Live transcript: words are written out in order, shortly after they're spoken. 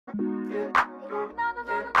Hey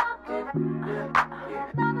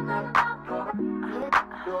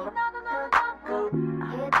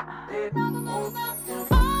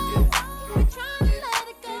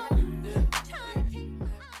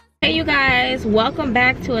you guys, welcome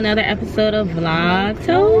back to another episode of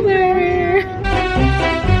Vlogtober.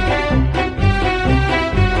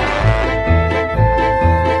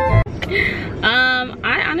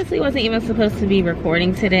 I honestly wasn't even supposed to be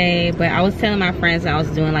recording today, but I was telling my friends that I was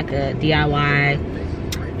doing like a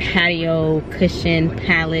DIY patio, cushion,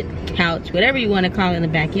 pallet, couch, whatever you want to call it in the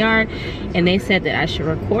backyard, and they said that I should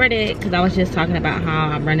record it because I was just talking about how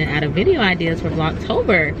I'm running out of video ideas for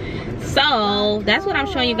Vlogtober. So that's what I'm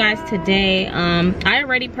showing you guys today. I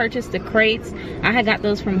already purchased the crates. I had got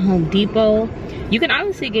those from Home Depot. You can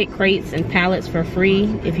obviously get crates and pallets for free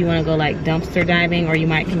if you want to go like dumpster diving, or you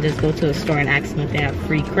might can just go to a store and ask them if they have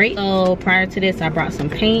free crates. So prior to this, I brought some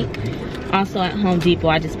paint. Also at Home Depot,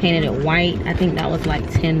 I just painted it white. I think that was like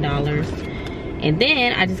 $10. And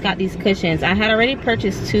then I just got these cushions. I had already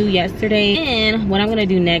purchased 2 yesterday. And what I'm gonna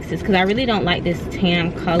do next is, because I really don't like this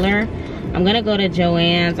tan color, I'm gonna go to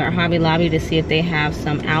Joann's or Hobby Lobby to see if they have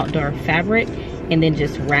some outdoor fabric and then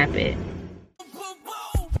just wrap it.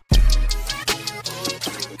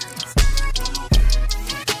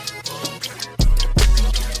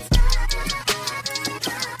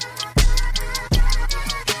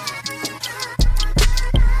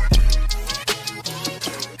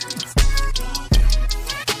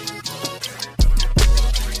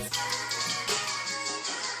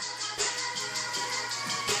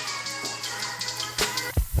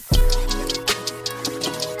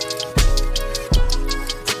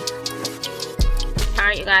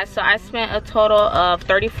 You guys, so I spent a total of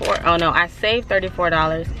I saved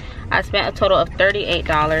 $34. I spent a total of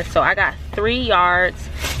 $38. So I got 3 yards,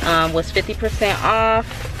 was 50% off.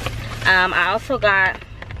 I also got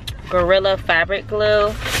Gorilla fabric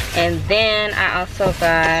glue, and then I also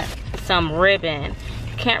got some ribbon.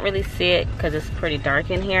 You can't really see it because it's pretty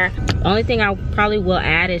dark in here. The only thing I probably will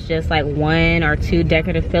add is just like 1 or 2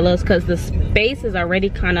 decorative pillows, because the space is already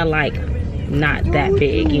kind of like not that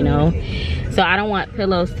big, you know. So I don't want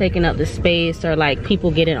pillows taking up the space, or like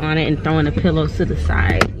people getting on it and throwing the pillows to the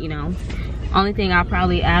side, you know. Only thing I'll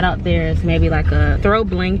probably add out there is maybe like a throw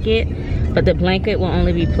blanket, but the blanket will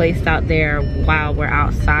only be placed out there while we're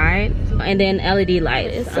outside. And then LED light.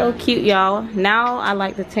 It's so cute, y'all. Now I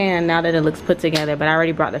like the tan now that it looks put together, but I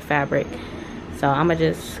already brought the fabric. So I'm gonna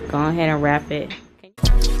just go ahead and wrap it.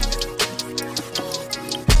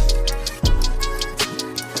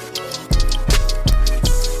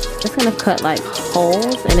 Just gonna cut like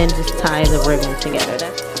holes and then just tie the ribbon together.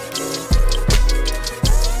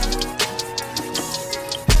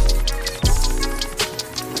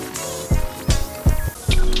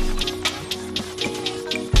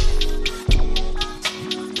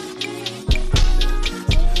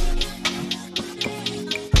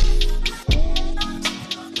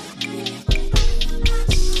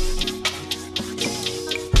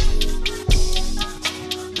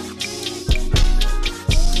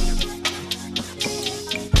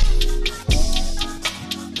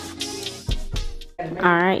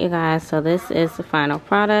 Alright you guys, so this is the final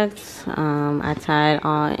product. I tied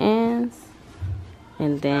all ends,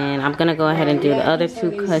 and then I'm gonna go ahead and do the other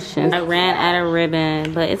 2 cushions. I ran out of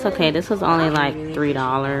ribbon, but it's okay. This was only like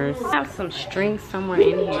 $3. I have some string somewhere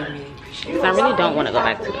in here, because I really don't want to go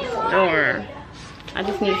back to the store. I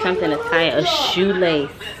just need something to tie a shoelace,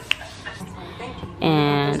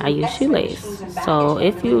 and I use shoelace. So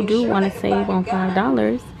if you do want to save on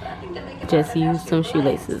 $5, just use some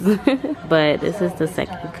shoelaces. But this is the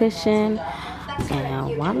second cushion,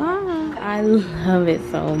 and voila, I love it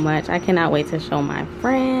so much. I cannot wait to show my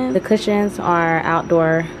friends. The cushions are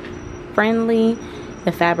outdoor friendly.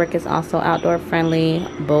 The fabric is also outdoor friendly,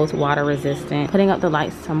 both water resistant. Putting up the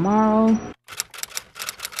lights tomorrow.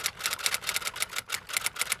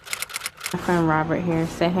 My friend Robert here,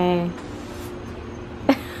 say hey.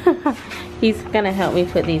 He's gonna help me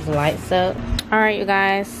put these lights up. Alright you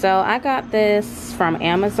guys, so I got this from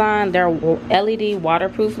Amazon. They're LED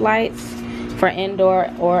waterproof lights for indoor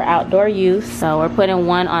or outdoor use. So we're putting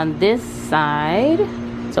one on this side.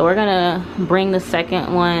 So we're gonna bring the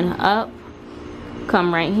second one up,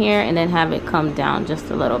 come right here, and then have it come down just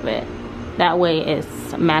a little bit. That way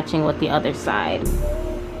it's matching with the other side.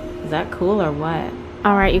 Is that cool or what?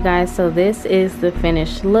 Alright you guys, so this is the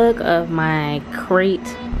finished look of my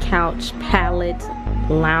crate, couch, pallet,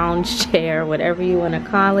 lounge chair, whatever you want to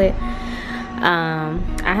call it.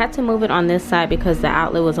 I had to move it on this side because the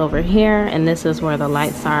outlet was over here, and this is where the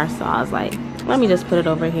lights are. So I was like, let me just put it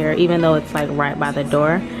over here, even though it's like right by the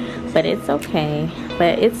door. but it's okay.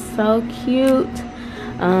 But it's so cute.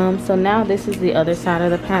 So now this is the other side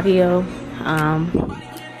of the patio.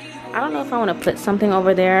 I don't know if I want to put something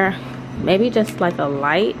over there, maybe just like a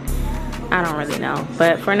light. I don't really know,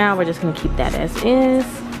 but for now we're just gonna keep that as is.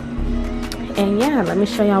 And yeah, let me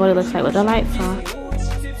show y'all what it looks like with the lights on.